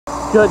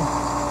Good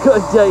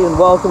day and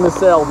welcome to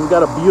sales. We've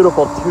got a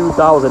beautiful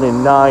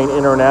 2009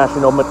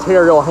 International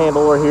material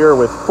handler here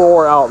with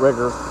 4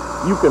 outriggers.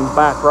 You can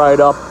back right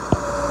up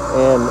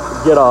and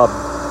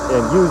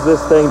use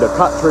this thing to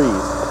cut trees.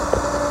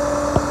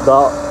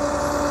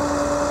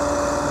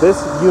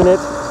 This unit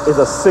is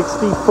a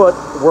 60-foot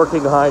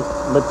working height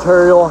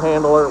material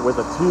handler with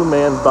a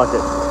 2-man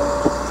bucket.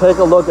 Take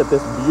a look at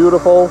this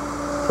beautiful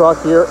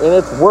truck here in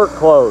its work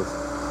clothes.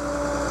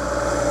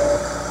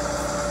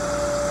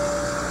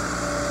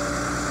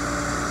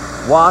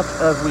 Watch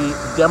as we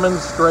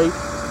demonstrate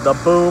the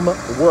boom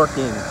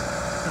working.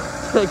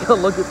 Take a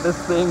look at this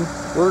thing.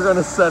 We're going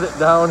to set it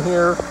down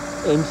here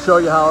and show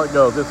you how it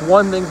goes. It's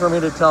one thing for me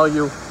to tell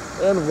you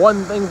and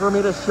one thing for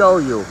me to show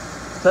you.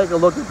 Take a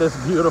look at this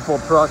beautiful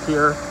truck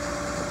here.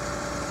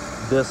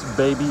 This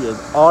baby is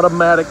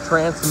automatic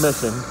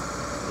transmission.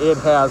 It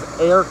has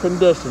air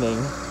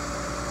conditioning.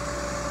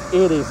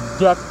 It is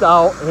decked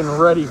out and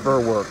ready for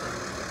work.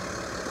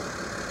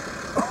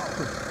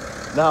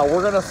 Now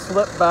we're going to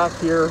slip back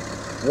here,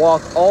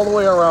 walk all the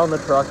way around the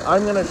truck.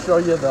 I'm going to show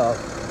you the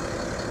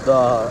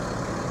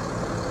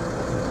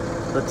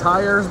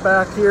tires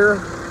back here.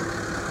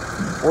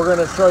 We're going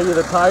to show you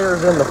the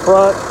tires in the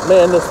front.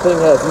 Man, this thing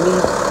has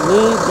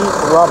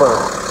knee-deep rubber.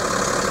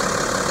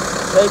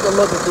 Take a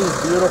look at these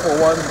beautiful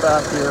ones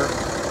back here.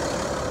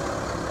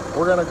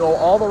 We're going to go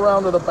all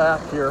around to the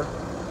back here.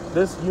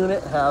 This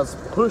unit has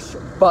push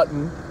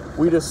button.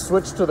 We just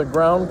switch to the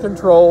ground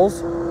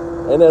controls.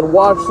 And then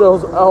watch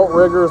those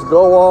outriggers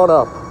go on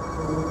up.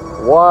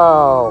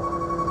 Wow.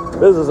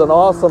 This is an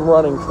awesome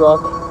running truck.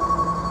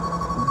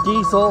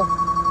 Diesel,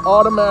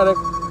 automatic.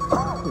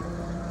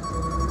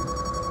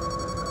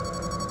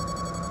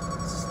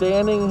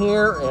 Standing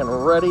here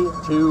and ready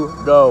to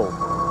go.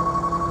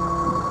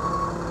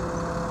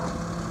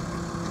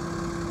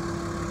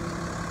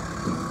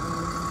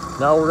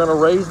 Now we're going to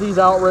raise these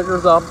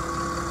outriggers up.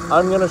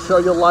 I'm going to show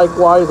you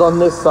likewise on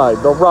this side,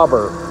 the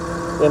rubber,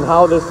 and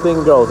how this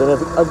thing goes. And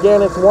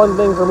again, it's one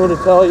thing for me to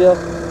tell you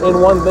and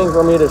one thing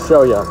for me to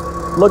show you.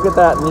 Look at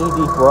that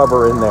knee-deep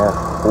rubber in there.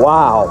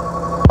 Wow.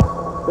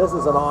 This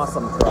is an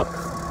awesome truck.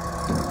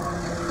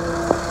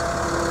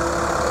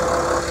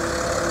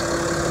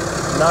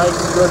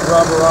 Nice, good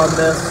rubber on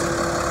this.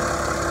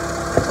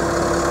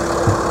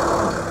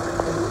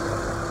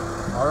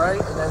 All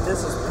right, and then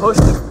this is push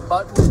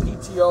button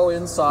PTO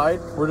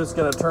inside. We're just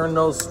going to turn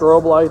those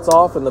strobe lights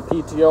off and the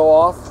PTO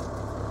off.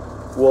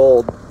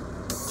 We'll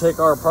take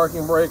our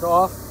parking brake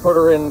off, put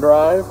her in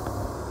drive.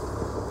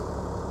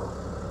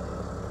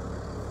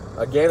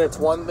 Again, it's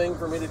one thing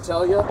for me to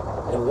tell you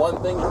and one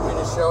thing for me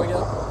to show you.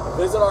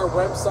 Visit our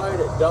website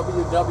at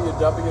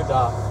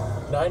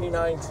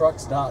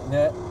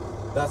www.99trucks.net.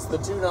 That's the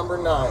 2 numbers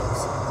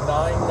 9s,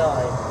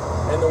 99,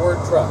 and the word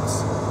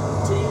trucks,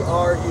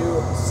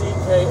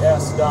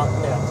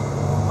 trucks.net.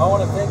 I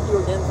want to thank you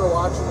again for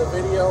watching the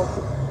video.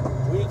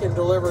 We can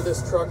deliver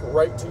this truck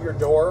right to your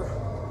door.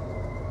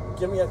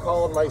 Give me a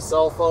call on my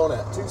cell phone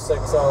at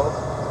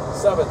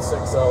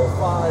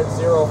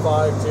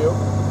 260-760-5052.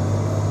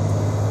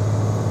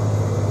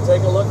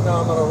 Take a look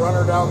now. I'm going to run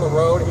her down the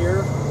road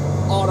here.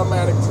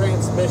 Automatic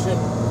transmission,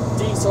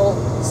 diesel,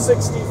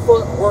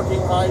 60-foot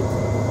working height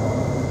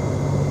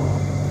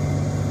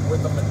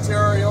with the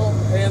material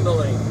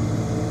handling.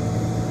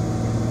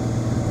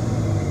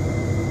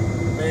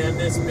 Man,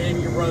 this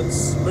baby runs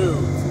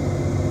smooth.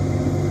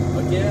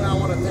 Again, I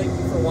want to thank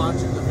you for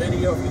watching the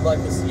video. If you'd like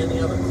to see any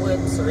other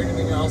clips or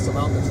anything else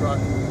about the truck,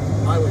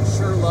 I would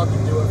sure love to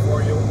do it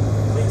for you.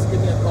 Please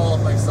give me a call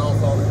on my cell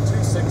phone at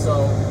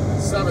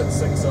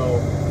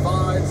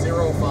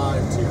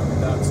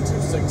 260-760-5052. That's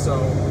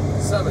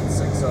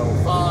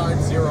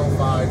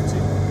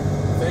 260-760-5052.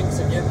 Thanks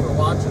again for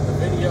watching the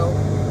video.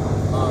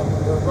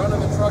 We're running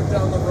the truck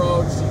down the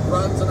road. She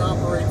runs and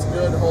operates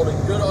good, holding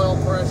good oil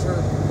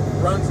pressure,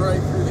 runs right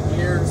through the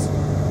gears.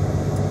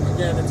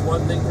 Again, it's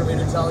one thing for me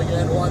to tell you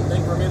and one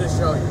thing for me to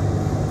show you.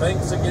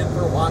 Thanks again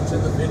for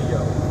watching the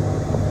video.